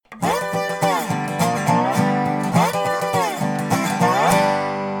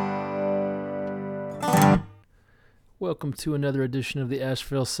Welcome to another edition of the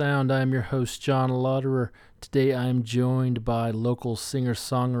Asheville Sound. I am your host, John Lauderer. Today I am joined by local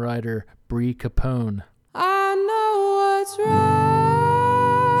singer-songwriter Brie Capone. I know what's right,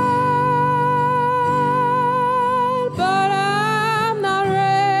 but I'm not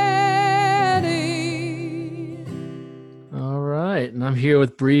ready. All right, and I'm here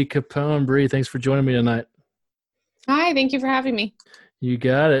with Brie Capone. Brie, thanks for joining me tonight. Hi, thank you for having me. You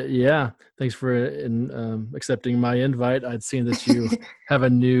got it, yeah. Thanks for accepting my invite. I'd seen that you have a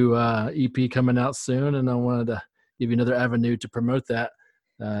new EP coming out soon, and I wanted to give you another avenue to promote that.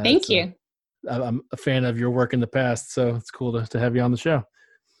 Thank you. I'm a fan of your work in the past, so it's cool to have you on the show.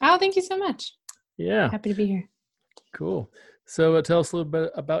 Oh, thank you so much. Yeah. Happy to be here. Cool. So tell us a little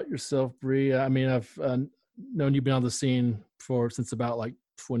bit about yourself, Brie. I mean, I've known you've been on the scene since about like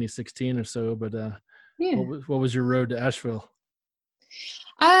 2016 or so, but Yeah. what was your road to Asheville?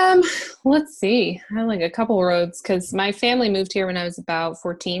 Let's see. I have like a couple roads because my family moved here when I was about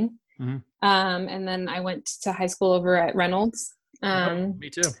 14. Mm-hmm. And then I went to high school over at Reynolds.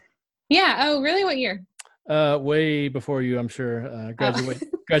 Me too. Yeah. Oh, really? What year? Way before you, I'm sure.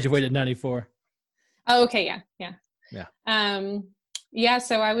 Graduated in 94. Oh, okay. Yeah. Yeah. Yeah. Yeah.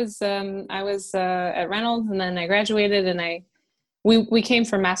 So I was at Reynolds, and then I graduated, and we came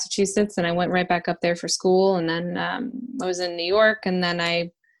from Massachusetts, and I went right back up there for school. And then I was in New York, and then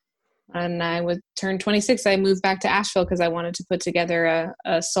I would turn 26. I moved back to Asheville because I wanted to put together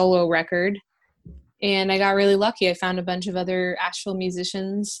a solo record. And I got really lucky. I found a bunch of other Asheville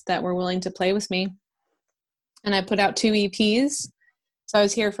musicians that were willing to play with me. And I put out 2 EPs. So I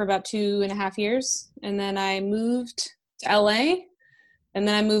was here for about 2.5 years. And then I moved to LA. And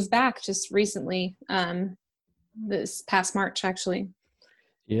then I moved back just recently, this past March, actually.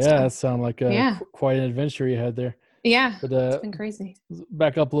 Yeah, that sounded like quite an adventure you had there. Yeah, but it's been crazy.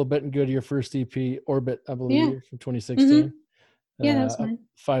 Back up a little bit and go to your first EP, Orbit, I believe, from 2016. Mm-hmm. Yeah, that was mine.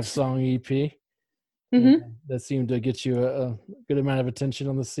 A 5-song EP. Mm-hmm. That seemed to get you a good amount of attention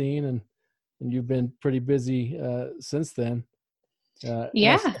on the scene, and you've been pretty busy since then.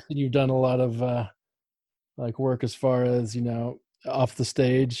 Yeah. You've done a lot of like work as far as, off the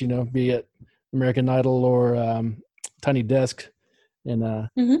stage, be it American Idol or Tiny Desk. And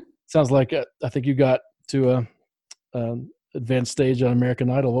sounds like I think you got to advanced stage on American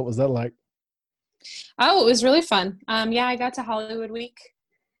Idol. What was that like? Oh, it was really fun. Yeah, I got to Hollywood Week,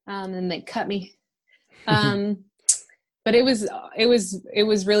 and they cut me. But it was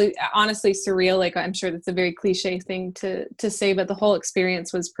really honestly surreal. Like, I'm sure that's a very cliche thing to say, but the whole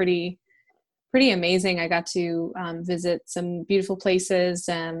experience was pretty amazing. I got to visit some beautiful places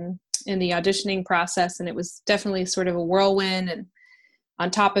in the auditioning process, and it was definitely sort of a whirlwind. And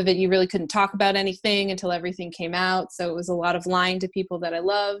on top of it, you really couldn't talk about anything until everything came out. So it was a lot of lying to people that I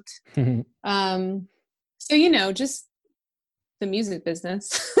loved. So, just the music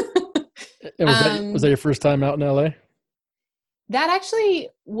business. Was that your first time out in LA? That actually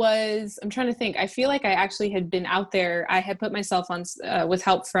was, I'm trying to think. I feel like I actually had been out there. I had put myself on with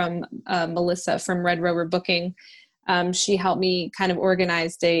help from Melissa from Red Rover Booking. She helped me kind of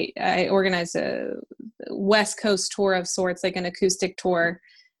organize I organized a West Coast tour of sorts, like an acoustic tour.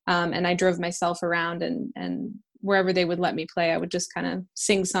 And I drove myself around and wherever they would let me play, I would just kind of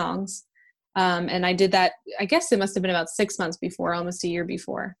sing songs. And I did that, I guess it must have been about 6 months before, almost a year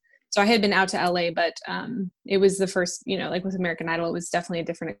before. So I had been out to LA, but it was the first, like with American Idol, it was definitely a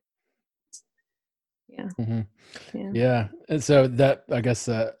different. Yeah. Mm-hmm. Yeah. And so that, I guess,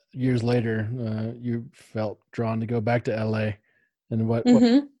 years later, you felt drawn to go back to LA. And what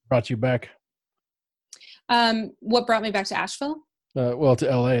brought you back? What brought me back to Asheville? Well, to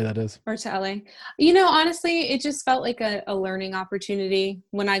LA, that is. Or to LA. Honestly, it just felt like a learning opportunity.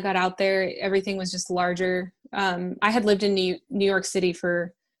 When I got out there, everything was just larger. I had lived in New York City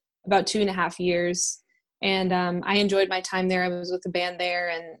for about 2.5 years. And I enjoyed my time there. I was with the band there.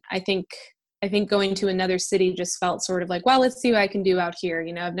 And I think going to another city just felt sort of like, well, let's see what I can do out here.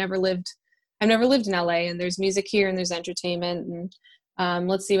 I've never lived in LA, and there's music here and there's entertainment, and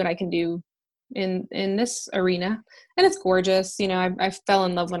let's see what I can do in this arena. And it's gorgeous. I fell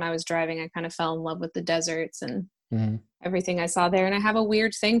in love when I was driving. I kind of fell in love with the deserts and everything I saw there. And I have a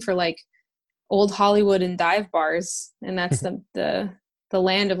weird thing for like old Hollywood and dive bars. And that's the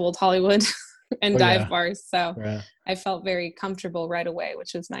land of old Hollywood and dive bars. So I felt very comfortable right away,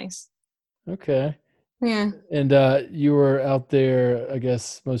 which was nice. Okay. Yeah. And you were out there, I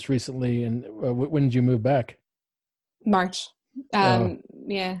guess, most recently. And when did you move back? March.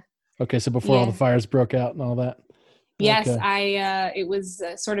 Yeah. Okay. So before all the fires broke out and all that. Yes. Okay. It was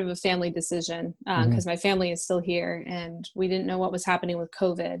sort of a family decision because my family is still here and we didn't know what was happening with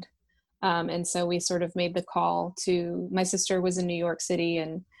COVID. And so we sort of made the call to, my sister was in New York City,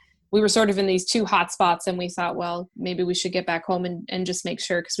 and we were sort of in these two hot spots, and we thought, well, maybe we should get back home and just make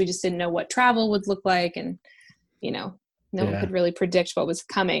sure, because we just didn't know what travel would look like. And, no one could really predict what was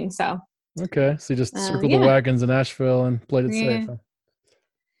coming. So, okay. So you just circled the wagons in Asheville and played it safe. Huh?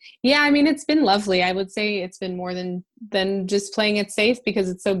 Yeah. I mean, it's been lovely. I would say it's been more than just playing it safe, because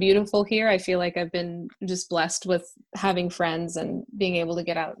it's so beautiful here. I feel like I've been just blessed with having friends and being able to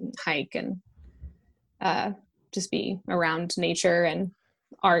get out and hike and just be around nature and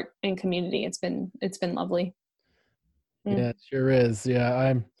art and community. It's been lovely. Yeah, it sure is. Yeah,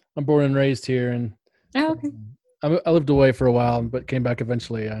 I'm born and raised here, and okay. I lived away for a while, but came back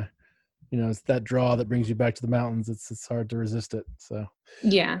eventually. It's that draw that brings you back to the mountains. It's hard to resist it. So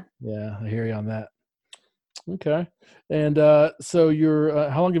yeah, I hear you on that. Okay, and so you're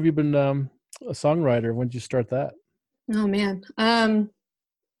how long have you been a songwriter? When did you start that? Oh man, I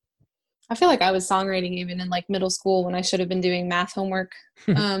feel like I was songwriting even in like middle school, when I should have been doing math homework.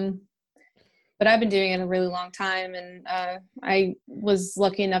 But I've been doing it a really long time, and I was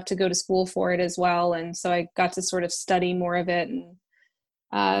lucky enough to go to school for it as well. And so I got to sort of study more of it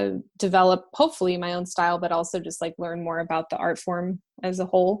and develop hopefully my own style, but also just like learn more about the art form as a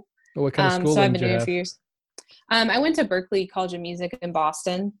whole. What kind of schooling so I've been did you doing have? it for years. I went to Berklee College of Music in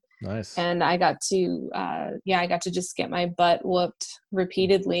Boston. Nice. And I got to just get my butt whooped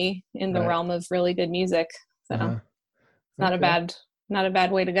repeatedly in the realm of really good music. So it's not a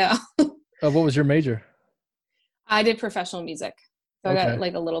bad way to go. What was your major? I did professional music. So I got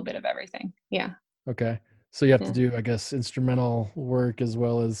like a little bit of everything. Yeah. Okay. So you have to do, I guess, instrumental work as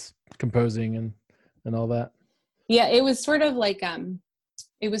well as composing and all that. Yeah. It was sort of like,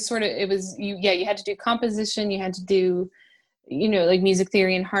 you had to do composition, you had to do, like music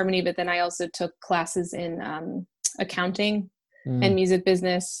theory and harmony. But then I also took classes in accounting and music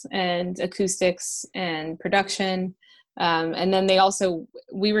business and acoustics and production. And then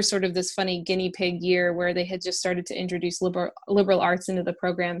we were sort of this funny guinea pig year where they had just started to introduce liberal arts into the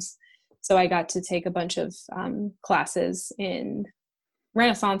programs. So I got to take a bunch of classes in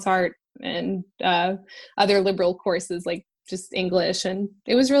Renaissance art and other liberal courses, like just English. And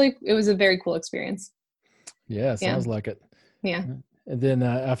it was a very cool experience. Yeah, sounds like it. Yeah. And then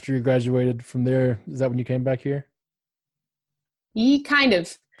after you graduated from there, is that when you came back here? Kind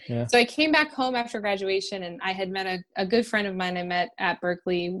of. Yeah. So I came back home after graduation, and I had met a good friend of mine I met at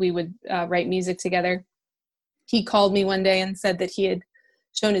Berklee. We would write music together. He called me one day and said that he had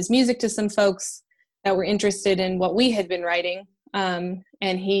shown his music to some folks that were interested in what we had been writing. And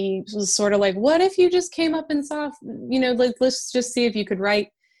he was sort of like, what if you just came up and saw, let's just see if you could write,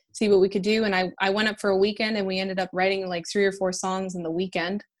 see what we could do. And I went up for a weekend, and we ended up writing like 3 or 4 songs in the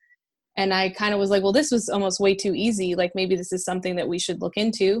weekend. And I kind of was like, well, this was almost way too easy. Like maybe this is something that we should look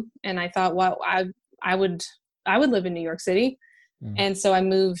into. And I thought, well, I would live in New York City. And so I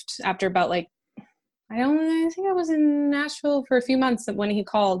moved after about like, I think I was in Nashville for a few months when he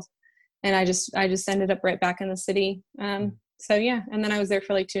called, and I just ended up right back in the city. So yeah. And then I was there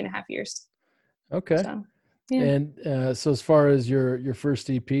for like 2.5 years. Okay. So, yeah. And so as far as your first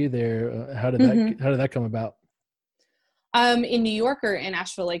EP there, how did that come about? In New York or in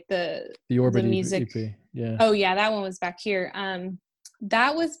Asheville, like the Orbit music EP. Yeah. Oh yeah, that one was back here.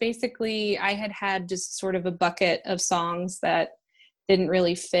 That was basically, I had just sort of a bucket of songs that didn't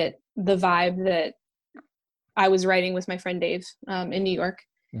really fit the vibe that I was writing with my friend Dave in New York.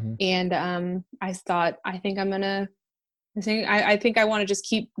 And I thought, I think I want to just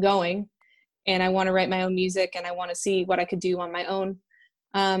keep going, and I want to write my own music, and I want to see what I could do on my own.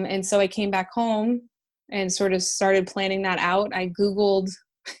 And so I came back home and sort of started planning that out. I Googled,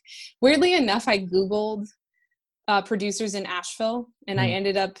 weirdly enough, producers in Asheville, and I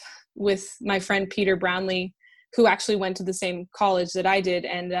ended up with my friend Peter Brownlee, who actually went to the same college that I did,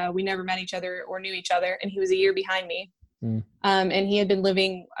 and we never met each other or knew each other, and he was a year behind me. And he had been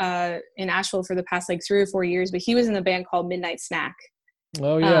living in Asheville for the past like 3 or 4 years, but he was in a band called Midnight Snack.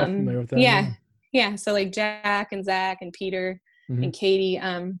 Oh yeah, familiar with that. Yeah. So like Jack and Zach and Peter and Katie.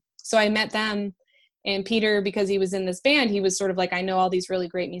 So I met them. And Peter, because he was in this band, he was sort of like, I know all these really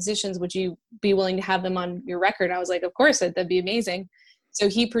great musicians. Would you be willing to have them on your record? I was like, of course, that'd be amazing. So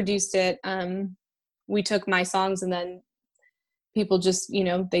he produced it. We took my songs, and then people just,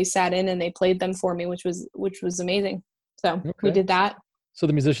 they sat in and they played them for me, which was amazing. So we did that. So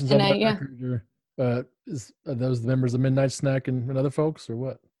the musicians on that record, are those the members of Midnight Snack and other folks, or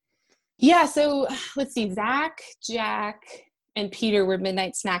what? Yeah. So let's see, Zach, Jack, and Peter were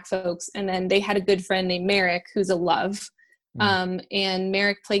Midnight Snack folks. And then they had a good friend named Merrick, who's a love. And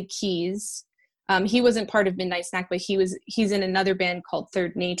Merrick played keys. He wasn't part of Midnight Snack, but he's in another band called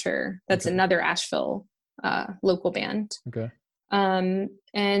Third Nature. That's another Asheville local band. Okay. And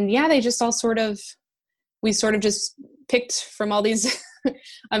yeah, we sort of just picked from all these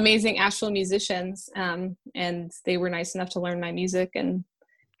amazing Asheville musicians. And they were nice enough to learn my music, and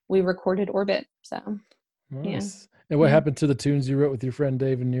we recorded Orbit. So nice. Yeah. And what happened to the tunes you wrote with your friend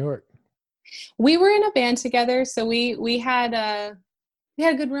Dave in New York? We were in a band together, so we had a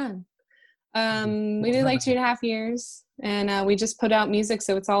good run. We did like 2.5 years, and we just put out music,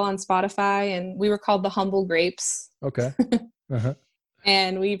 so it's all on Spotify, and we were called the Humble Grapes. Okay. Uh-huh.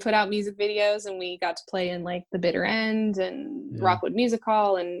 And we put out music videos, and we got to play in like the Bitter End and Rockwood Music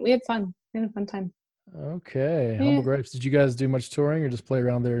Hall, and we had fun. We had a fun time. Okay. Humble Grapes. Did you guys do much touring or just play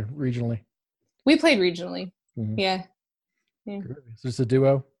around there regionally? We played regionally. Yeah. Is this a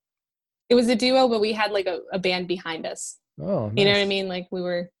duo? It was a duo, but we had like a band behind us. Oh, nice. You know what I mean? Like we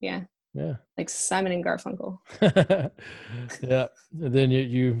were, yeah, like Simon and Garfunkel. Yeah. And then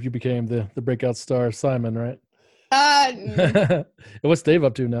you became the breakout star Simon, right? And what's Dave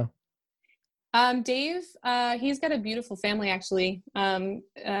up to now? Dave, he's got a beautiful family, actually.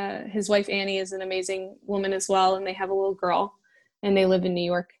 His wife Annie is an amazing woman as well, and they have a little girl, and they live in New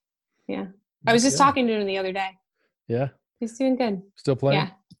York. Yeah, I was just talking to him the other day. Yeah, he's doing good. Still playing?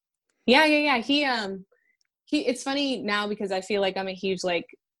 Yeah. He it's funny now because I feel like I'm a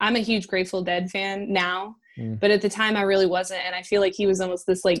huge Grateful Dead fan now. But at the time I really wasn't, and I feel like he was almost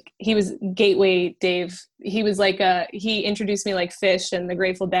this, like, he was gateway Dave. He was like he introduced me like Fish and the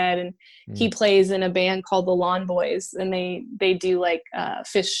Grateful Dead, and he plays in a band called the Lawn Boys, and they do like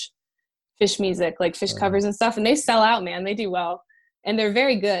Fish music, like Fish covers and stuff, and they sell out, man. They do well, and they're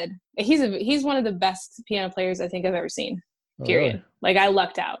very good. He's one of the best piano players I think I've ever seen. Period. Really? Like I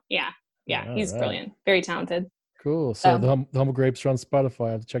lucked out. Yeah, he's brilliant, very talented. Cool. So the Humble Grapes are on Spotify.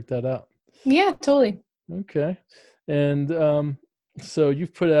 I have to check that out. Yeah, totally. Okay. And so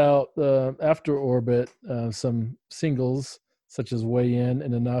you've put out after Orbit some singles such as Way In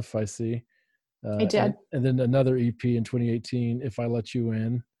and Enough, I see. I did. And then another EP in 2018, If I Let You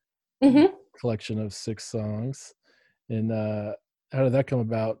In, collection of 6 songs. And how did that come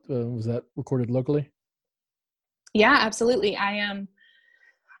about? Was that recorded locally? Yeah, absolutely.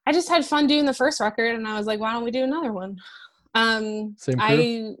 I just had fun doing the first record, and I was like, why don't we do another one? Same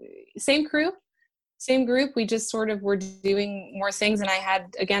crew, same group. We just sort of were doing more things, and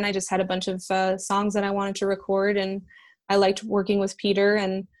I just had a bunch of songs that I wanted to record, and I liked working with Peter.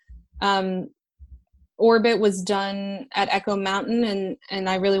 And Orbit was done at Echo Mountain, and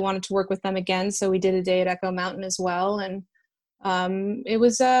I really wanted to work with them again, so we did a day at Echo Mountain as well, and it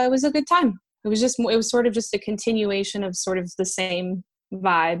was a good time. It was sort of just a continuation of sort of the same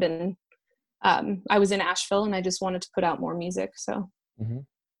vibe, and I was in Asheville, and I just wanted to put out more music, so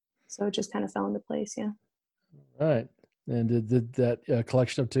so it just kind of fell into place. Yeah. All right. And did that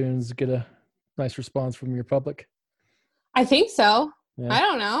collection of tunes get a nice response from your public? I think so. Yeah. I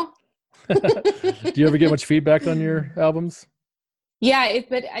don't know. Do you ever get much feedback on your albums? Yeah,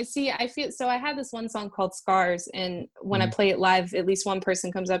 but I feel so. I had this one song called Scars, and when I play it live, at least one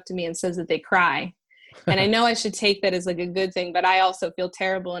person comes up to me and says that they cry. And I know I should take that as like a good thing, but I also feel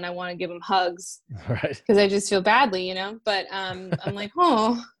terrible, and I want to give them hugs, right? Because I just feel badly, you know. But I'm like,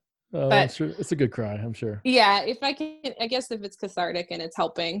 oh. But it's a good cry, I'm sure. Yeah, if I can, I guess if it's cathartic and it's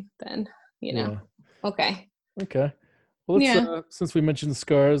helping, then okay. Okay. Well, let's since we mentioned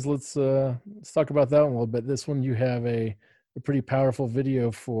Scars, let's talk about that one a little bit. This one you have a pretty powerful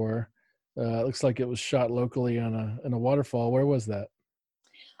video for. Looks like it was shot locally on a waterfall. Where was that?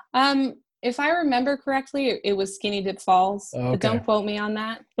 If I remember correctly, it was Skinny Dip Falls. Okay. But don't quote me on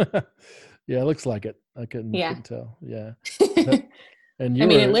that. Yeah, it looks like it. I couldn't tell. Yeah. And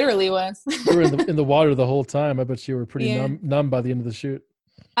it literally was. You were in the water the whole time. I bet you were pretty numb by the end of the shoot.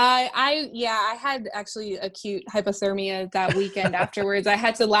 I had actually acute hypothermia that weekend afterwards. I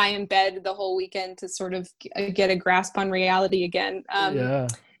had to lie in bed the whole weekend to sort of get a grasp on reality again.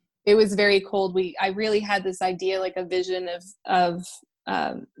 It was very cold. I really had this idea, like a vision of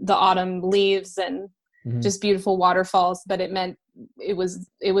the autumn leaves and just beautiful waterfalls, but it meant it was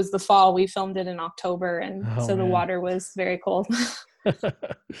the fall. We filmed it in October, and the water was very cold.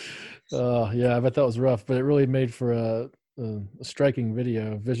 Yeah, I bet that was rough, but it really made for a striking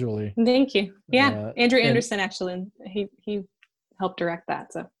video visually. Thank you. Yeah, Andrew Anderson actually, he helped direct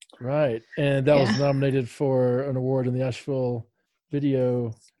that. So right, and that was nominated for an award in the Asheville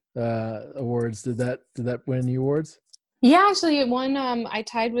Video Awards. Did that win the awards? Yeah, actually it won. I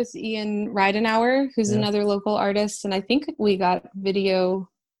tied with Ian Ridenauer, who's another local artist, and I think we got video.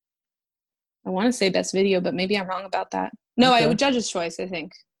 I want to say best video, but maybe I'm wrong about that. No, I would Judge's Choice, I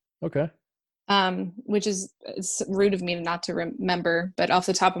think. Okay. which is, it's rude of me not to remember, but off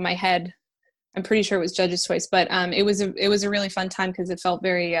the top of my head, I'm pretty sure it was Judge's Choice. But it was a really fun time because it felt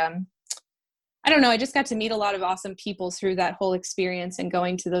very, I don't know, I just got to meet a lot of awesome people through that whole experience and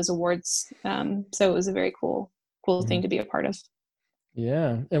going to those awards. So it was a very cool thing to be a part of.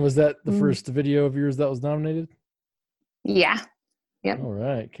 Yeah. And was that the first video of yours that was nominated? Yeah. Yep. All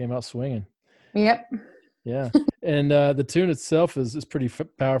right. Came out swinging. Yep. Yeah. And the tune itself is pretty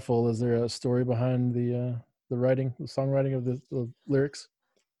powerful. Is there a story behind the writing, the songwriting of the lyrics?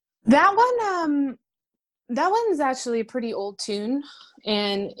 That one's actually a pretty old tune,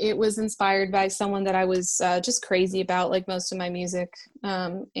 and it was inspired by someone that I was just crazy about, like most of my music.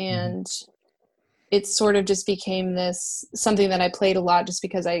 And it sort of just became something that I played a lot just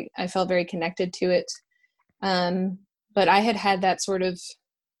because I felt very connected to it. But I had that sort of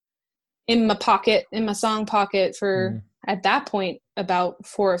in my song pocket for, at that point, about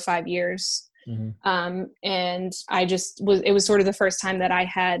 4 or 5 years. And it was sort of the first time that I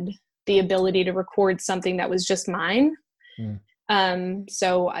had the ability to record something that was just mine.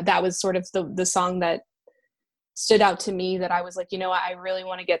 So that was sort of the song that stood out to me, that I was like, I really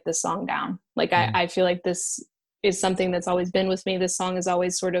want to get this song down. Like, I feel like this is something that's always been with me. This song has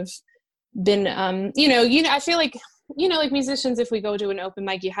always sort of been, I feel like, like musicians, if we go to an open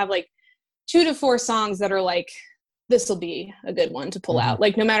mic, you have like 2 to 4 songs that are like, this will be a good one to pull out.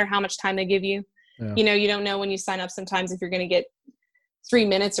 Like, no matter how much time they give you, you don't know when you sign up sometimes if you're going to get 3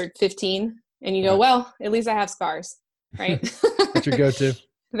 minutes or 15, and you go, well, at least I have Scars, right? What's your go-to?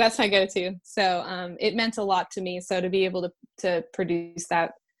 That's my go-to. So it meant a lot to me. So to be able to produce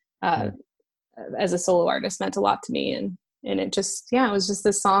that as a solo artist meant a lot to me. And it just, it was just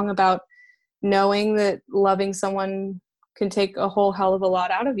this song about knowing that loving someone can take a whole hell of a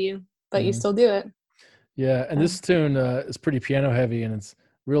lot out of you, but you still do it. Yeah. And this tune is pretty piano heavy, and it's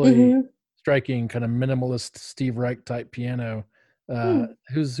really striking, kind of minimalist Steve Reich type piano.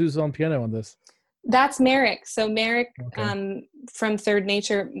 Who's on piano on this? That's Merrick. So Merrick from Third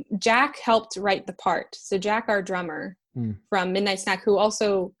Nature. Jack helped write the part. So Jack, our drummer from Midnight Snack, who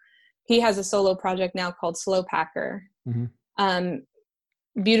also, he has a solo project now called Slow Packer.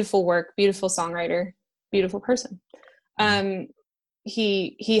 Beautiful work, beautiful songwriter, beautiful person.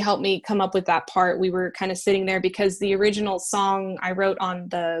 He helped me come up with that part. We were kind of sitting there because the original song I wrote on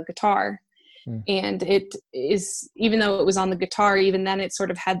the guitar. And it is, even though it was on the guitar, even then it sort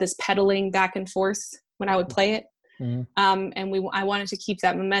of had this pedaling back and forth when I would play it. And I wanted to keep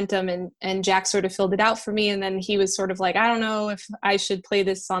that momentum, and Jack sort of filled it out for me. And then he was sort of like, I don't know if I should play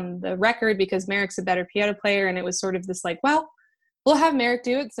this on the record because Merrick's a better piano player. And it was sort of this like, well, we'll have Merrick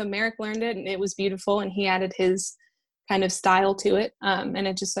do it. So Merrick learned it, and it was beautiful. And he added his kind of style to it. And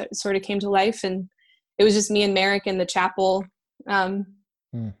it just sort of came to life. And it was just me and Merrick in the chapel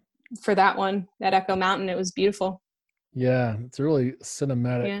for that one at Echo Mountain. It was beautiful. Yeah, it's a really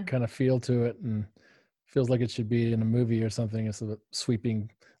cinematic kind of feel to it, and feels like it should be in a movie or something. It's sweeping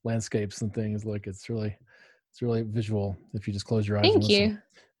landscapes and things. Like it's really visual if you just close your eyes. Thank you.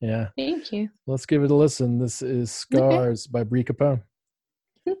 Yeah. Thank you. Let's give it a listen. This is Scars by Brie Capone.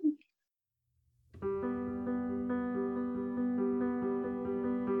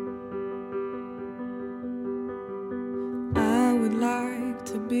 I would like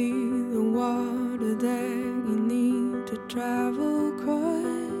to be the water that you need to travel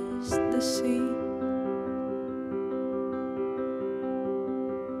across the sea.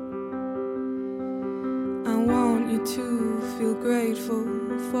 I want you to feel grateful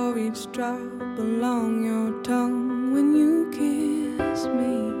for each drop along your tongue when you kiss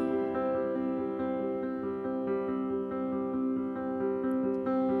me.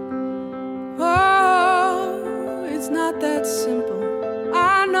 Oh, it's not that simple.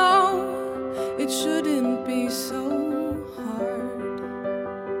 I know it shouldn't be so hard.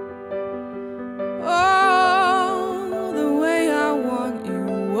 Oh, the way I want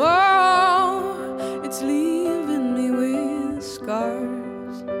you. Oh, it's leaving me with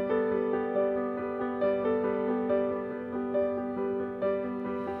scars.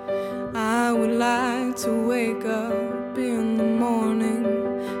 I would like to wake up in the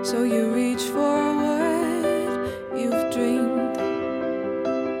morning so you reach for what you've dreamed.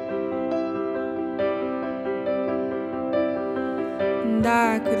 And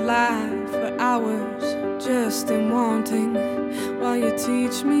I could lie for hours just in wanting while you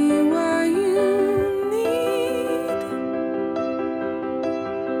teach me what you need.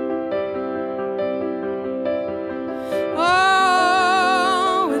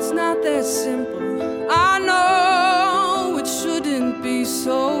 Oh, it's not that simple. I know it shouldn't be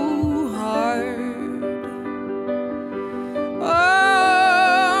so hard.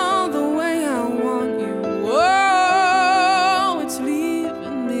 Oh, the way I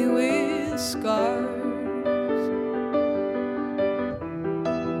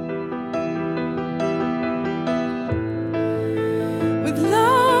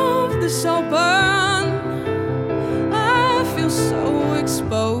this open, I feel so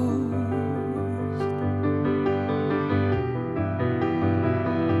exposed.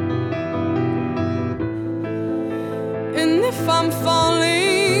 And if I'm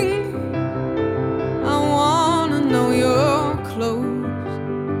falling, I wanna know you're close.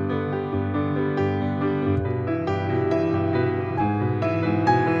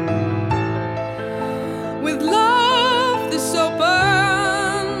 With love this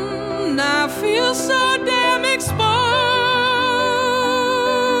open, I feel so damn exposed.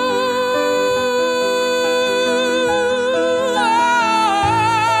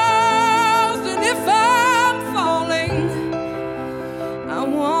 And if I'm falling, I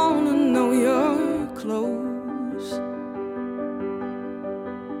wanna know you're close.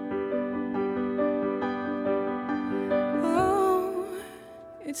 Oh,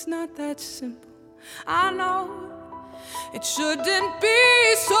 it's not that simple. I know it shouldn't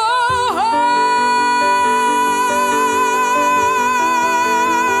be so hard.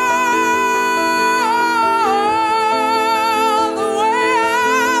 The way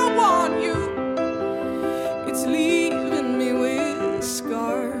I want you, it's leaving me with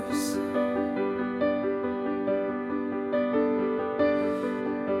scars.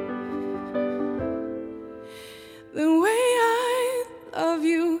 The way I love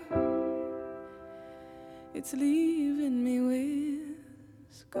you, it's leaving me with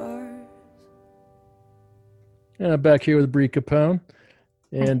scars. And I'm back here with Brie Capone.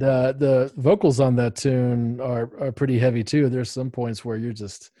 And the vocals on that tune are pretty heavy too. There's some points where you're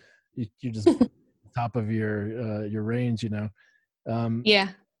just top of your range, you know. Yeah.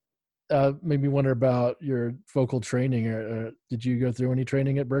 Made me wonder about your vocal training. Did you go through any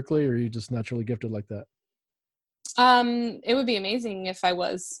training at Berkeley, or are you just naturally gifted like that? It would be amazing if I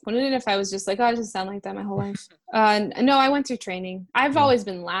was. Wouldn't it if I was just like, oh, I just sound like that my whole life? No, I went through training. I've always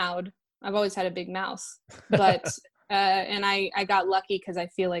been loud. I've always had a big mouth, but and I got lucky because I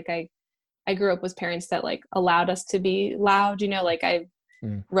feel like I grew up with parents that like allowed us to be loud. You know, like I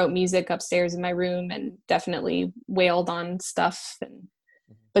wrote music upstairs in my room and definitely wailed on stuff.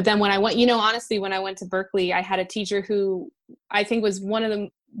 But then when I went, you know, honestly, when I went to Berkeley, I had a teacher who I think was one of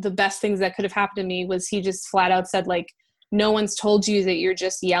the best things that could have happened to me. Was he just flat out said, like, no one's told you that you're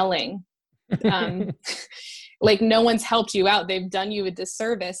just yelling. Like no one's helped you out. They've done you a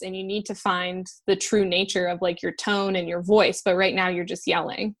disservice, and you need to find the true nature of like your tone and your voice. But right now you're just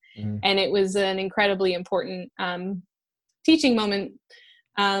yelling. And it was an incredibly important teaching moment.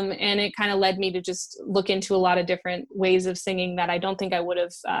 And it kind of led me to just look into a lot of different ways of singing that I don't think I would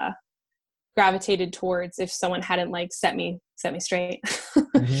have gravitated towards if someone hadn't like set me straight.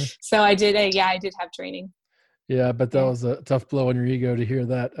 So I did have training. Yeah, but that was a tough blow on your ego to hear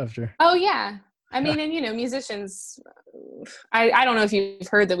that after. Oh yeah. I mean, and you know, musicians, I don't know if you've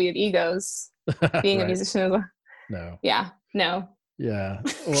heard that we have egos being a musician as well. No. Yeah. No. Yeah.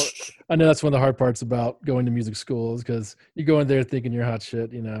 Well, I know that's one of the hard parts about going to music schools, because you go in there thinking you're hot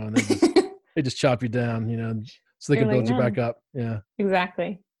shit, you know, and they just chop you down, you know, so they can build you back up. Yeah.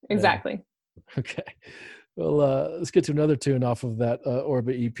 Exactly. Yeah. Okay. Well, let's get to another tune off of that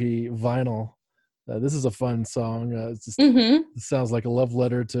Orbit EP, Vinyl. This is a fun song. It's just, it sounds like a love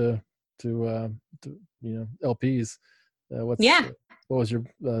letter to you know, LPs. What was your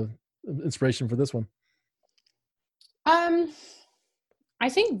inspiration for this one? I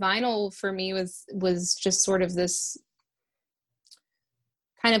think vinyl for me was just sort of this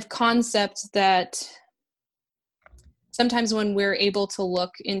kind of concept that sometimes when we're able to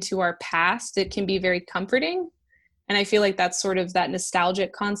look into our past, it can be very comforting. And I feel like that's sort of that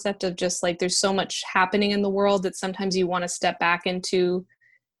nostalgic concept of just like, there's so much happening in the world that sometimes you want to step back into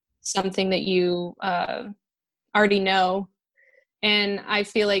something that you already know. And I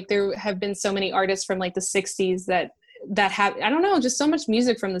feel like there have been so many artists from like the 60s that have, I don't know, just so much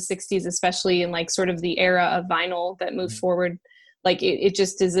music from the 60s, especially in like sort of the era of vinyl that moved forward. Like it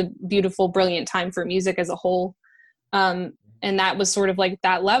just is a beautiful, brilliant time for music as a whole. And that was sort of like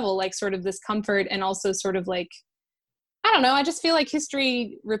that level, like sort of this comfort, and also sort of like, I don't know, I just feel like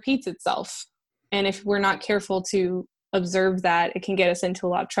history repeats itself. And if we're not careful to observe that, it can get us into a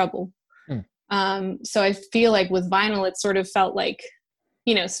lot of trouble. So I feel like with vinyl, it sort of felt like,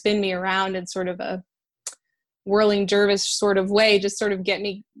 you know, spin me around in sort of a whirling dervish sort of way, just sort of get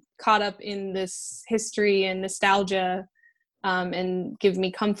me caught up in this history and nostalgia, and give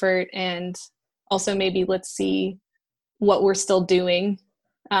me comfort. And also maybe let's see what we're still doing,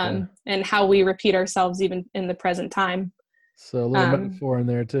 and how we repeat ourselves even in the present time. So a little metaphor in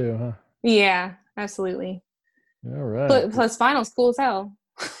there too, huh? Yeah, absolutely. All right. Plus vinyl's cool as hell.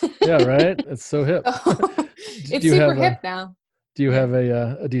 Yeah, right? It's so hip. It's super hip now. Do you have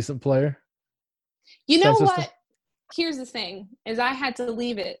a decent player? You know what? Here's the thing: is I had to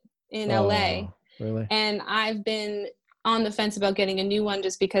leave it in LA, really, and I've been on the fence about getting a new one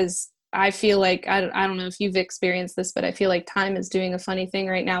just because I feel like I don't know if you've experienced this, but I feel like time is doing a funny thing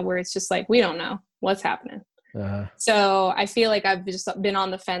right now where it's just like we don't know what's happening. So I feel like I've just been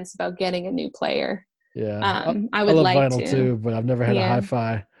on the fence about getting a new player. Yeah, I would love like vinyl to too, but I've never had a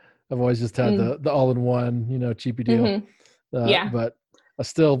hi-fi. I've always just had the all-in-one, cheapy deal. Mm-hmm. But I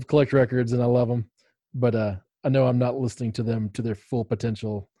still collect records and I love them. But I know I'm not listening to them to their full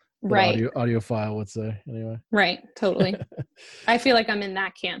potential. That right. Audiophile would say anyway. Right. Totally. I feel like I'm in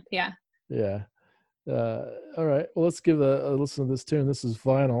that camp. Yeah. Yeah. All right. Well, let's give a listen to this tune. This is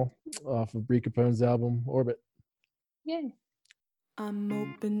Vinyl off of Brie Capone's album Orbit. Yay. I'm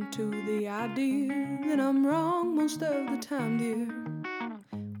open to the idea that I'm wrong most of the time, dear.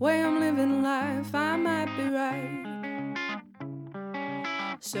 Way I'm living life, I might be right.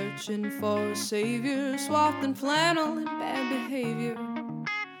 Searching for a savior, swathed in flannel and bad behavior.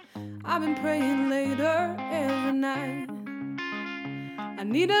 I've been praying later every night. I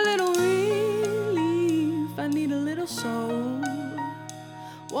need a little relief, I need a little soul.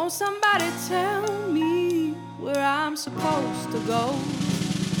 Won't somebody tell me where I'm supposed to go?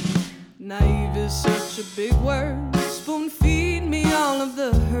 Naive is such a big word. Spoon feed me all of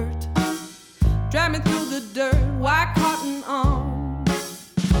the hurt. Drag me through the dirt, white cotton on.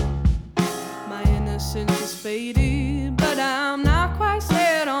 My innocence is faded, but I'm not quite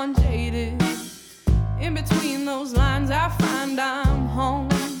set on jaded. In between those lines I find I'm home.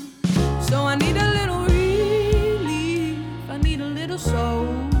 So I need a little relief, I need a little soul.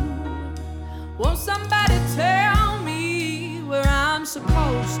 Won't somebody tell me where I'm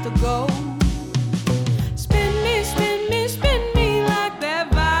supposed to go? Spin me, spin me, spin me like that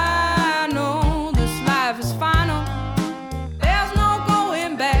vinyl. This life is final, there's no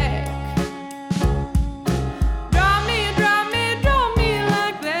going back. Draw me, draw me, draw me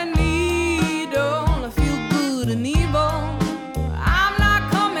like that needle. I feel good and evil, I'm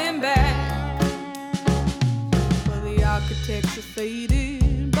not coming back. Well, the architecture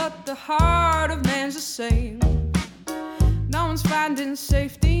faded, but the heart of man's the same. No one's finding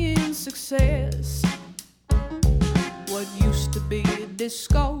safety in success. What used to be a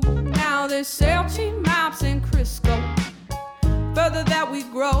disco, now there's sail-team maps in Crisco. Further that we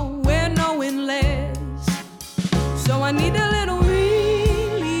grow, we're knowing less. So I need a little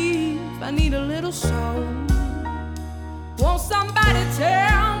relief, I need a little soul. Won't somebody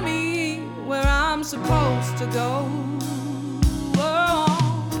tell me where I'm supposed to go?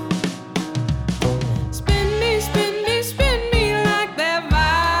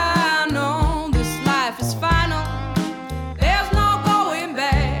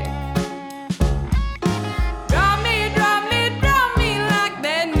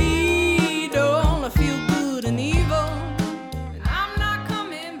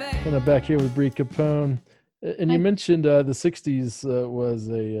 Back here with Brie Capone, and you mentioned the 60s was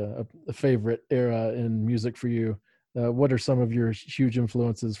a favorite era in music for you. What are some of your huge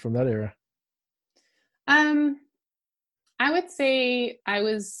influences from that era? I would say I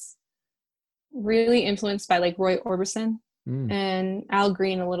was really influenced by like Roy Orbison and Al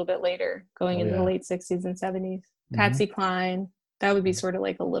Green a little bit later, going into the late 60s and 70s. Patsy Cline, that would be sort of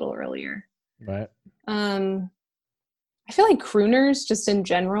like a little earlier. Right. I feel like crooners just in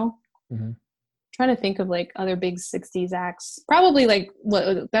general. Trying to think of like other big 60s acts. Probably like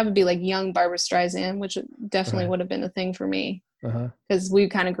what that would be like young Barbra Streisand, which definitely would have been a thing for me. Because we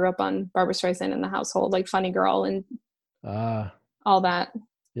kind of grew up on Barbra Streisand in the household, like Funny Girl and all that.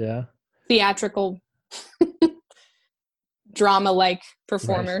 Yeah. Theatrical drama like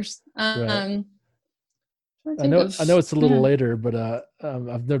performers. Right. I know it's a little later, but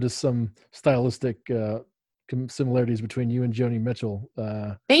I've noticed some stylistic similarities between you and Joni Mitchell.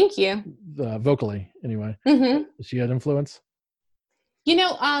 Thank you. Vocally, anyway. Does she had influence?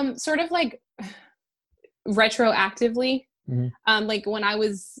 Sort of like retroactively. Like when I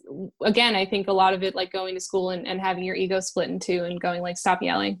was, again, I think a lot of it like going to school and having your ego split in two and going like, stop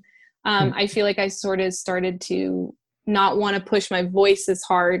yelling. I feel like I sort of started to not want to push my voice as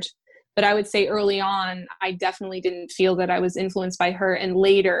hard. But I would say early on, I definitely didn't feel that I was influenced by her. And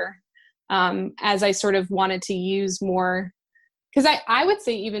later, as I sort of wanted to use more, because I would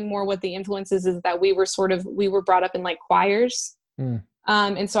say even more what the influences is that we were brought up in like choirs.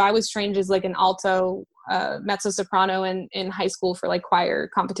 And so I was trained as like an alto, mezzo soprano in high school for like choir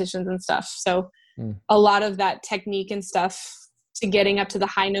competitions and stuff. So a lot of that technique and stuff to getting up to the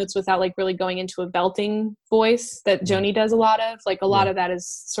high notes without like really going into a belting voice that Joni does a lot of, like a lot of that is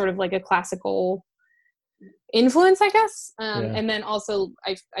sort of like a classical influence, I guess. And then also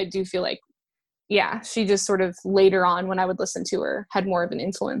I do feel like, yeah, she just sort of later on when I would listen to her had more of an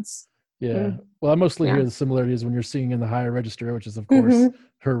influence. Yeah. Well, I mostly hear the similarities when you're singing in the higher register, which is of course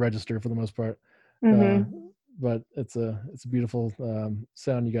her register for the most part. But it's a beautiful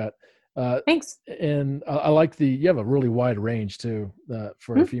sound you got. Thanks. And I like you have a really wide range too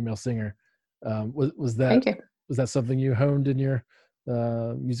for a female singer. Was that something you honed in your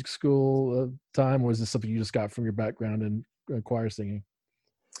music school time, or was this something you just got from your background in choir singing?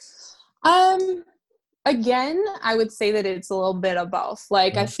 Again, I would say that it's a little bit of both.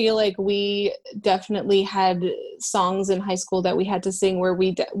 Like, I feel like we definitely had songs in high school that we had to sing where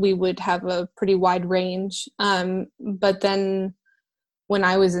we would have a pretty wide range. But then when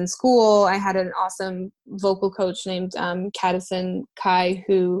I was in school, I had an awesome vocal coach named Cadison Kai,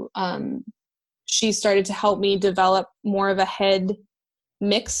 who she started to help me develop more of a head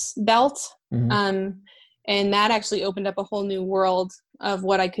mix belt. And that actually opened up a whole new world of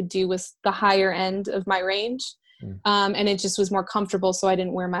what I could do with the higher end of my range. And it just was more comfortable, so I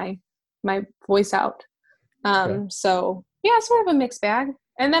didn't wear my voice out. So yeah, sort of a mixed bag.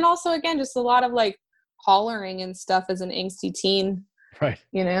 And then also, again, just a lot of like hollering and stuff as an angsty teen. Right.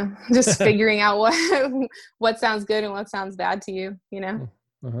 You know, just figuring out what sounds good and what sounds bad to you, you know?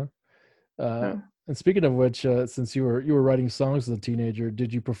 And speaking of which, since you were writing songs as a teenager,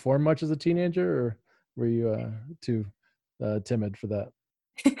 did you perform much as a teenager, or were you too timid for that?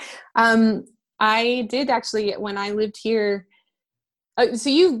 I did actually when I lived here. So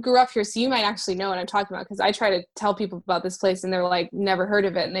you grew up here, so you might actually know what I'm talking about, because I try to tell people about this place and they're like, never heard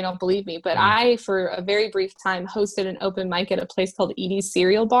of it, and they don't believe me. But I, for a very brief time, hosted an open mic at a place called Edie's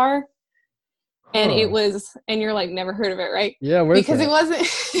Cereal Bar. And it was, and you're like, never heard of it, right? Yeah, because that?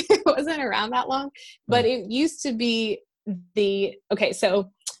 it wasn't around that long. But it used to be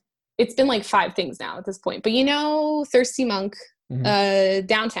so it's been like 5 things now at this point. But you know, Thirsty Monk,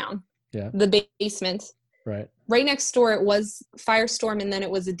 downtown, the basement. Right next door, it was Firestorm, and then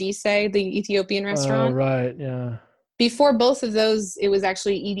it was Adise, the Ethiopian restaurant. Right, yeah. Before both of those, it was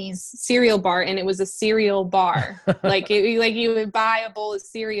actually Edie's Cereal Bar, and it was a cereal bar. like you would buy a bowl of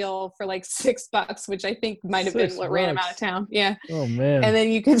cereal for like $6, which I think might have been what ran them out of town. Yeah. Oh man. And then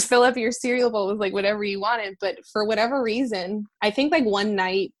you could fill up your cereal bowl with like whatever you wanted. But for whatever reason, I think like one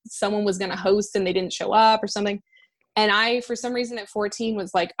night someone was going to host and they didn't show up or something. And I, for some reason at 14,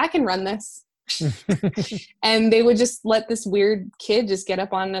 was like, I can run this. And they would just let this weird kid just get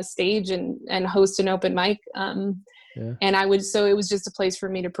up on a stage and host an open mic. And it was just a place for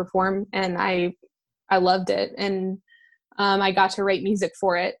me to perform, and I loved it. And I got to write music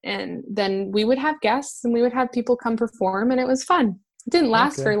for it, and then we would have guests and we would have people come perform, and it was fun. It didn't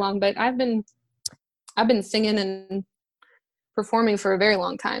last very long, but I've been singing and performing for a very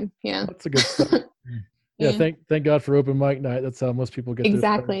long time. Yeah. That's a good stuff. Yeah. Thank God for open mic night. That's how most people get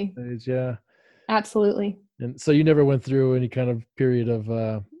exactly. to the stage. Yeah. Absolutely. And so you never went through any kind of period of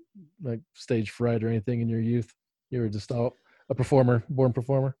like stage fright or anything in your youth? You were just a performer, born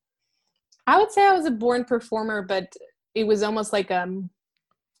performer? I would say I was a born performer, but it was almost like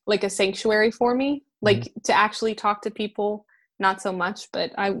a sanctuary for me, like to actually talk to people, not so much,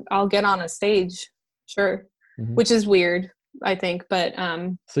 but I'll get on a stage, sure, which is weird, I think, but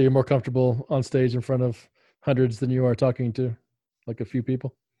so you're more comfortable on stage in front of hundreds than you are talking to like a few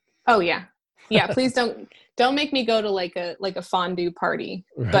people? Oh yeah. Yeah, please don't make me go to like a fondue party,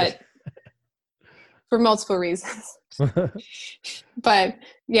 but for multiple reasons. But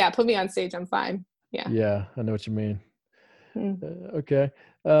yeah, put me on stage, I'm fine. Yeah, I know what you mean. Okay,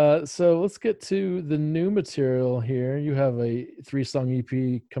 so let's get to the new material here. You have a 3-song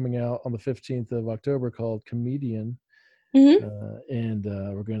EP coming out on the 15th of October called Comedian. And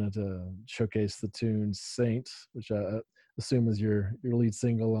we're going to showcase the tune Saint, which I assume is your lead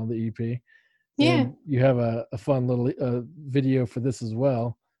single on the EP. Yeah. And you have a fun little video for this as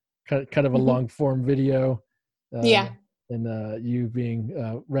well, kind of a long form video. And you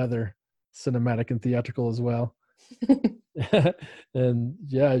being rather cinematic and theatrical as well. And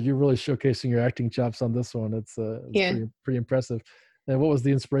yeah, you're really showcasing your acting chops on this one. It's pretty impressive. And what was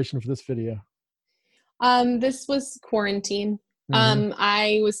the inspiration for this video? This was quarantine.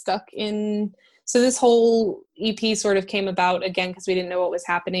 I was stuck so this whole EP sort of came about again because we didn't know what was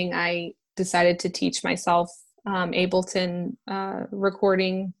happening. I decided to teach myself Ableton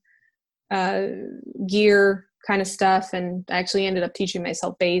recording gear kind of stuff, and I actually ended up teaching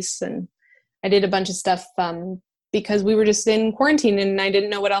myself bass, and I did a bunch of stuff because we were just in quarantine and I didn't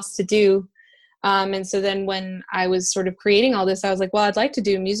know what else to do. And so then when I was sort of creating all this, I was like, well, I'd like to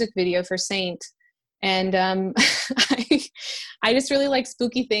do a music video for Saint. And I just really like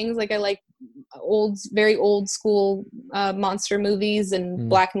spooky things. Like I like very old school monster movies and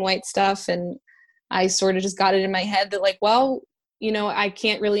black and white stuff. And I sort of just got it in my head that like, well, you know, I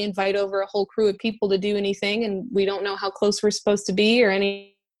can't really invite over a whole crew of people to do anything, and we don't know how close we're supposed to be or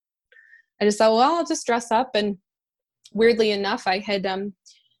any. I just thought, well, I'll just dress up. And weirdly enough, I had I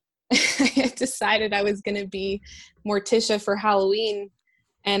had decided I was going to be Morticia for Halloween,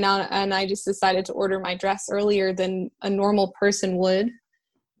 and I just decided to order my dress earlier than a normal person would.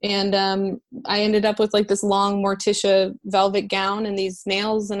 And I ended up with like this long Morticia velvet gown and these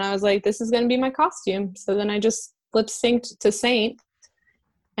nails, and I was like, this is going to be my costume. So then I just lip synced to Saint,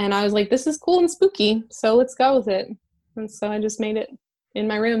 and I was like, this is cool and spooky, so let's go with it. And so I just made it in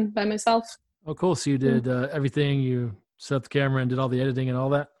my room by myself. Oh, cool. So you did everything. You set up the camera and did all the editing and all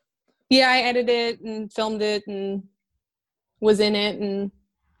that? Yeah, I edited it and filmed it and was in it, and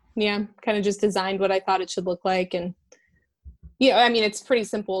yeah, kind of just designed what I thought it should look like. And yeah, I mean, it's pretty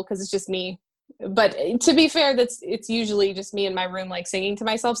simple because it's just me. But to be fair, it's usually just me in my room, like singing to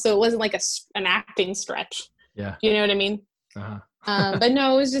myself. So it wasn't like an acting stretch. Yeah. You know what I mean? Uh-huh. But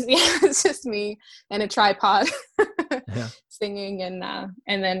no, it's just me and a tripod singing. And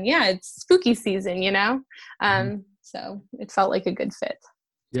then, yeah, it's spooky season, you know? So it felt like a good fit.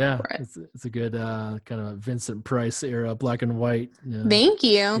 Yeah, it's a good kind of Vincent Price era, black and white. Thank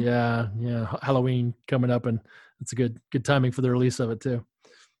you. Yeah, Halloween coming up, and it's a good timing for the release of it too.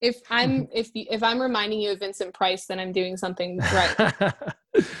 If I'm reminding you of Vincent Price, then I'm doing something right. All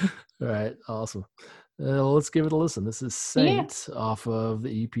right, awesome. Let's give it a listen. This is Saint off of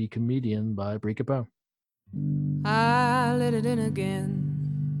the EP Comedian by Brie Capone. I let it in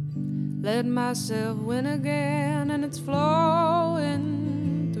again, let myself win again, and it's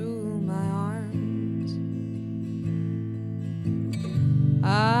flowing through my arms.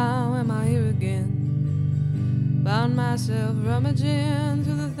 How am I here again? Found myself rummaging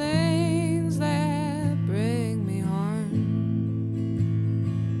through the things that bring me harm.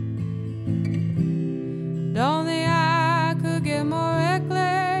 Don't think I could get more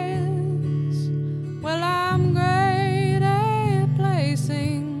reckless. Well, I'm great at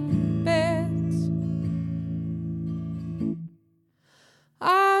placing bets.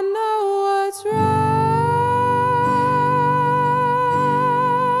 I know what's right,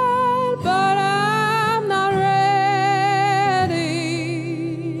 but I'm not ready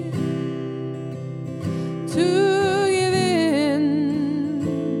to give in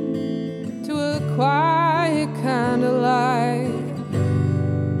to a quiet kind of life.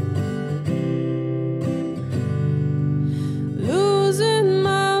 Losing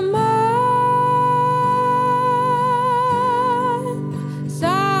my mind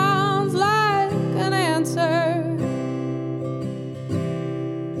sounds like an answer.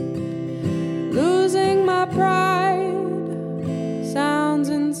 Losing my pride sounds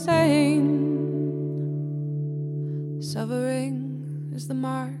insane. Suffering is the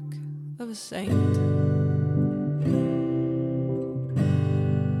mark of a saint.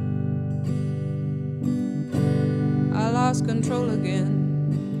 I lost control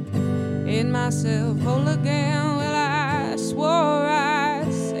again, in myself whole again. Well, I swore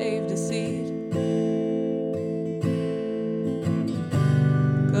I'd save deceit,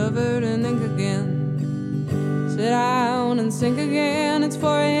 covered in ink again, sit down and sink again. It's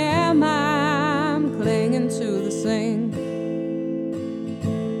 4 a.m. I'm clinging to the sink.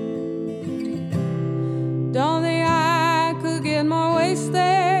 Don't think I could get more wasted.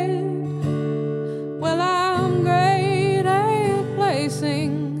 Well, I'm great at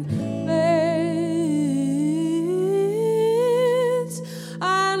placing bets.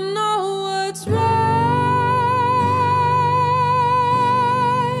 I know what's right,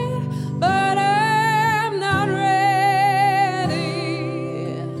 but I'm not ready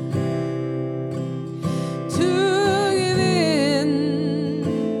to give in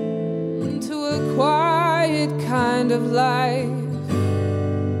to a quiet kind of life.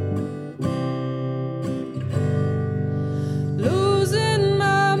 Losing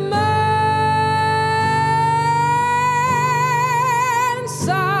my mind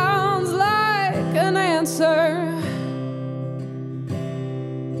sounds like an answer.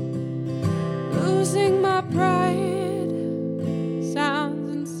 Losing my pride sounds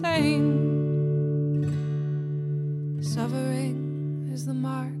insane. Suffering is the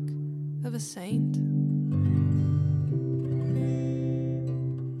mark of a saint.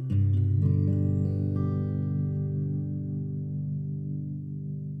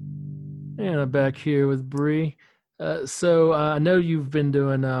 And I'm back here with Brie. So I know you've been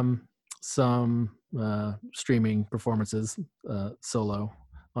doing some streaming performances solo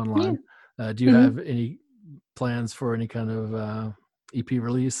online. Do you have any plans for any kind of EP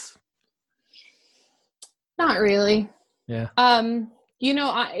release? Not really. Yeah. You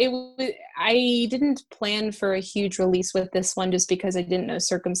know, I didn't plan for a huge release with this one just because I didn't know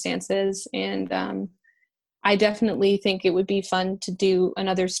circumstances. And I definitely think it would be fun to do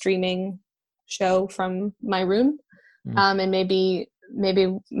another streaming show from my room. And maybe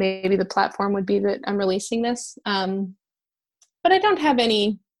the platform would be that I'm releasing this. But I don't have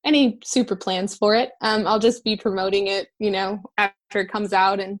any super plans for it. I'll just be promoting it, you know, after it comes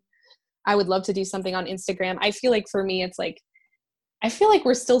out. And I would love to do something on Instagram. I feel like for me, it's like, I feel like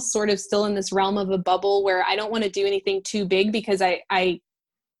we're still sort of still in this realm of a bubble where I don't want to do anything too big because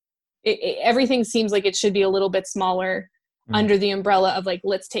everything seems like it should be a little bit smaller under the umbrella of like,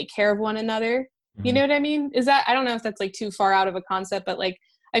 let's take care of one another. You know what I mean? I don't know if that's like too far out of a concept, but like,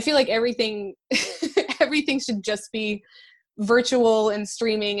 I feel like everything should just be virtual and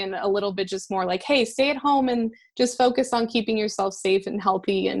streaming and a little bit just more like, hey, stay at home and just focus on keeping yourself safe and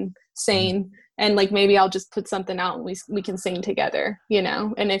healthy and sane. And like, maybe I'll just put something out and we can sing together, you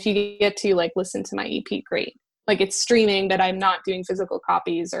know? And if you get to like listen to my EP, great. Like it's streaming, but I'm not doing physical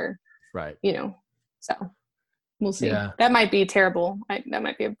copies or, right. You know, so we'll see. Yeah. That might be terrible. That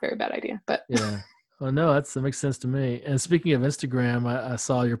might be a very bad idea, but yeah. Well, no, that makes sense to me. And speaking of Instagram, I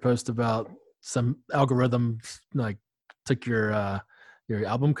saw your post about some algorithm like took your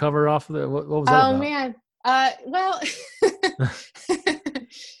album cover off of it. What was that about? Oh man. Well,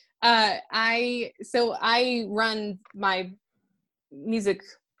 I run my music.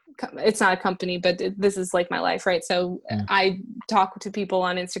 It's not a company, but this is like my life, right? So I talk to people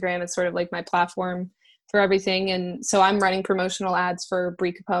on Instagram. It's sort of like my platform for everything. And so I'm running promotional ads for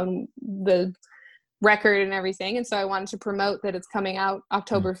Brie Capone, the record and everything. And so I wanted to promote that it's coming out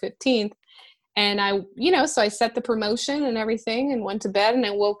October 15th. And so I set the promotion and everything and went to bed, and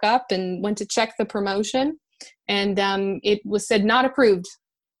I woke up and went to check the promotion, and it was said not approved,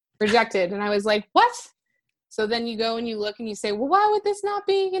 rejected. And I was like, what? So then you go and you look and you say, well, why would this not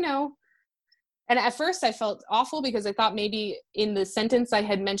be, you know? And at first I felt awful because I thought maybe in the sentence I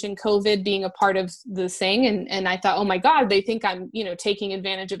had mentioned COVID being a part of the thing. And I thought, oh my God, they think I'm, you know, taking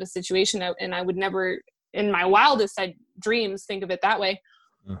advantage of a situation. And I would never in my wildest dreams think of it that way.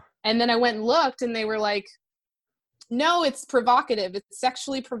 And then I went and looked, and they were like, no, it's provocative. It's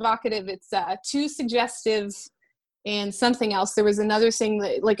sexually provocative. It's too suggestive and something else. There was another thing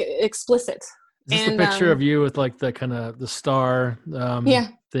that like explicit. Is this the picture of you with like the kind of the star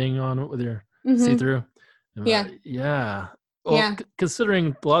thing on it with your see-through? Yeah. Yeah. Well,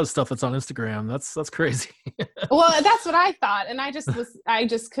 considering a lot of stuff that's on Instagram, that's crazy. Well, that's what I thought. And I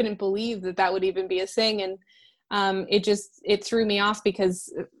just couldn't believe that would even be a thing. And it threw me off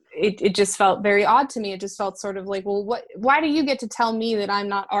because it just felt very odd to me. It just felt sort of like, well, why do you get to tell me that I'm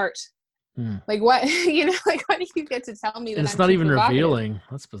not art? Like what, you know, like what do you get to tell me that it's not even revealing?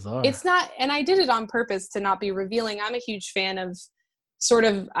 That's bizarre. It's not. And I did it on purpose to not be revealing. I'm a huge fan of sort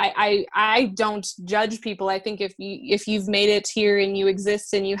of, I don't judge people. I think if you've made it here and you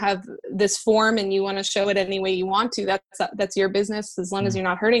exist and you have this form and you want to show it any way you want to, that's your business, as long as you're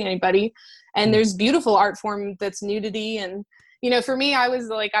not hurting anybody. And there's beautiful art form that's nudity. And, you know, for me, I was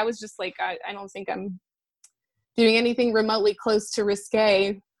just like, I don't think I'm doing anything remotely close to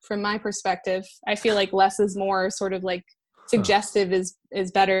risque from my perspective. I feel like less is more, sort of like suggestive is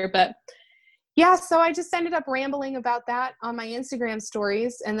better. But yeah, so I just ended up rambling about that on my Instagram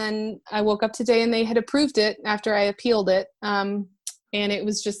stories. And then I woke up today and they had approved it after I appealed it. And it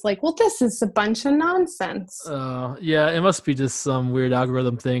was just like, well, this is a bunch of nonsense. Yeah, it must be just some weird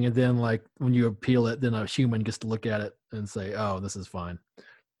algorithm thing. And then like when you appeal it, then a human gets to look at it and say, oh, this is fine.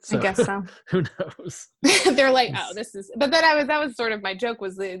 So, I guess so. Who knows? They're like, oh, this is, but then that was sort of my joke,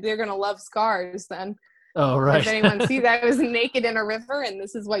 was they're going to love scars then. Oh, right. If anyone see that I was naked in a river and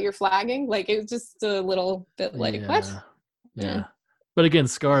this is what you're flagging, like it was just a little bit like, what? Yeah. But again,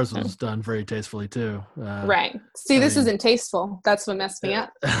 Scars was done very tastefully too. Right. See, this isn't tasteful. That's what messed me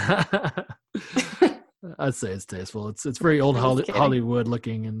up. I'd say it's tasteful. It's very old Hollywood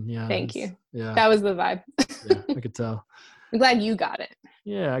looking, and Thank you. Yeah. That was the vibe. Yeah, I could tell. I'm glad you got it.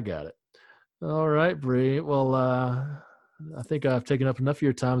 Yeah, I got it. All right, Brie. Well, I think I've taken up enough of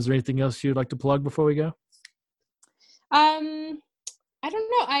your time. Is there anything else you'd like to plug before we go? I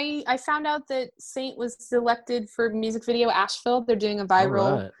don't know. I found out that Saint was selected for music video Asheville. They're doing a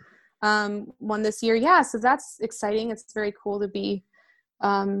viral one this year. Yeah, so that's exciting. It's very cool to be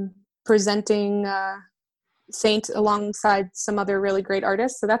presenting Saint alongside some other really great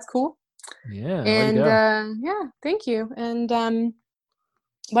artists. So that's cool. Yeah. And yeah, thank you. And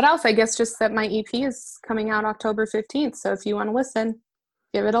what else? I guess just that my EP is coming out October 15th. So if you want to listen,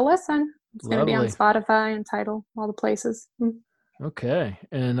 give it a listen. It's going to be on Spotify and Tidal, all the places. Okay.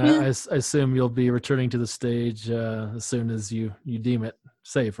 And Yeah. I assume you'll be returning to the stage as soon as you deem it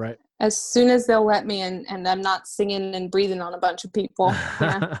safe, right? As soon as they'll let me, and I'm not singing and breathing on a bunch of people.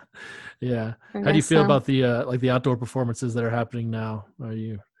 Yeah. Yeah. I How do you guess feel so. about the like the outdoor performances that are happening now? Are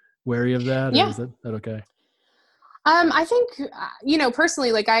you wary of that, or Yeah. is that okay? I think,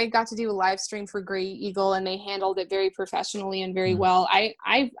 personally, like I got to do a live stream for Grey Eagle and they handled it very professionally and very Mm. well.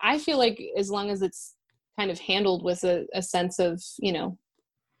 I feel like as long as it's kind of handled with a sense of,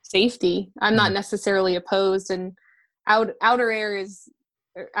 safety, I'm not necessarily opposed. And outer air is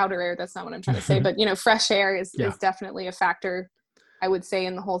outer air. That's not what I'm trying to say, but fresh air is Yeah. definitely a factor, I would say,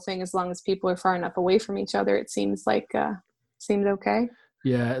 in the whole thing. As long as people are far enough away from each other, it seems like, seems okay.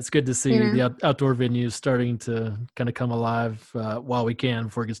 Yeah, it's good to see the outdoor venues starting to kind of come alive while we can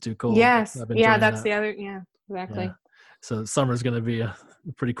before it gets too cold. Yes. I've been Yeah. enjoying That's that. the other. Yeah, exactly. Yeah. So summer's going to be a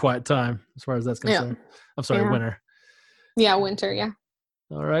pretty quiet time as far as that's Yeah. concerned. I'm sorry, Yeah. winter. Yeah. Winter. Yeah.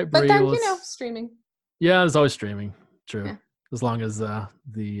 All right, But Brie. then, streaming. Yeah, it's always streaming. True. Yeah. As long as the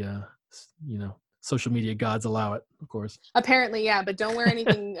social media gods allow it, of course. Apparently, yeah, but don't wear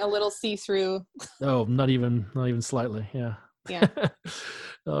anything a little see-through. Oh, not even slightly. Yeah. Yeah.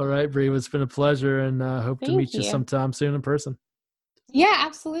 All right, Brie. It's been a pleasure, and hope to meet you you sometime soon in person. Yeah,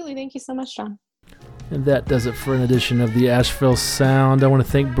 absolutely. Thank you so much, John. And that does it for an edition of the Asheville Sound. I want to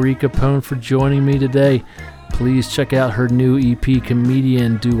thank Brie Capone for joining me today. Please check out her new EP,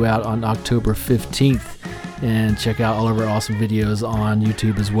 Comedian, due out on October 15th. And check out all of her awesome videos on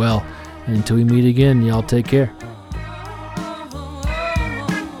YouTube as well. And until we meet again, y'all take care.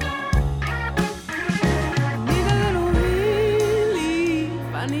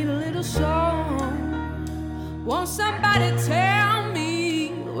 I need a little song. Won't somebody tell me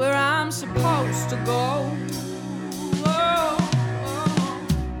where I'm supposed to go?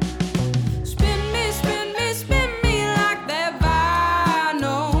 Spin me, spin me, spin me like that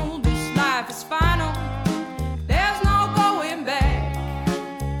vinyl. This life is final. There's no going back.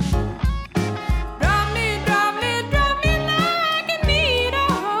 Drop me, drop me, drop me like a needle.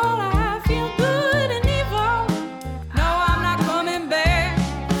 I feel good and evil. No, I'm not coming back.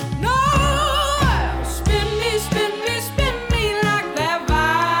 No, spin me, spin me, spin me like that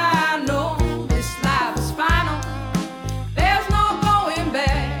vinyl. This life is final. There's no going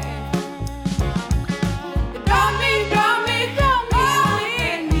back. Drop me, drop me, drop me.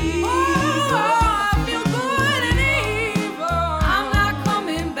 Oh, I feel good and evil. I'm not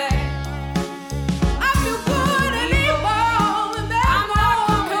coming back. I feel good and evil, and I'm not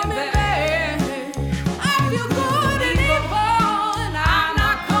coming back. I feel good and evil, and I'm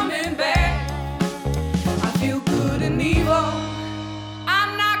not coming back. I feel good and evil,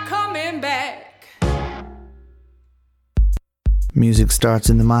 I'm not coming back. Music starts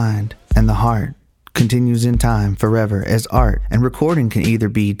in the mind and the heart, continues in time forever as art, and recording can either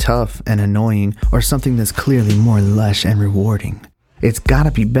be tough and annoying or something that's clearly more lush and rewarding. It's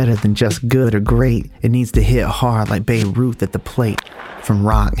gotta be better than just good or great. It needs to hit hard like Babe Ruth at the plate. From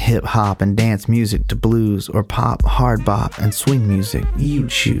rock, hip hop, and dance music to blues or pop, hard bop, and swing music, you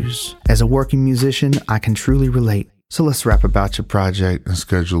choose. As a working musician, I can truly relate. So let's rap about your project and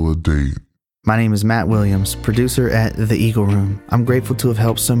schedule a date. My name is Matt Williams, producer at The Eagle Room. I'm grateful to have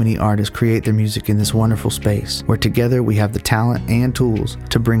helped so many artists create their music in this wonderful space, where together we have the talent and tools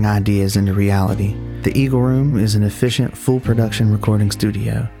to bring ideas into reality. The Eagle Room is an efficient, full production recording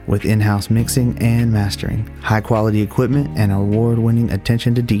studio with in-house mixing and mastering, high-quality equipment, and award-winning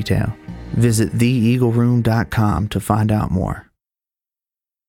attention to detail. Visit theeagleroom.com to find out more.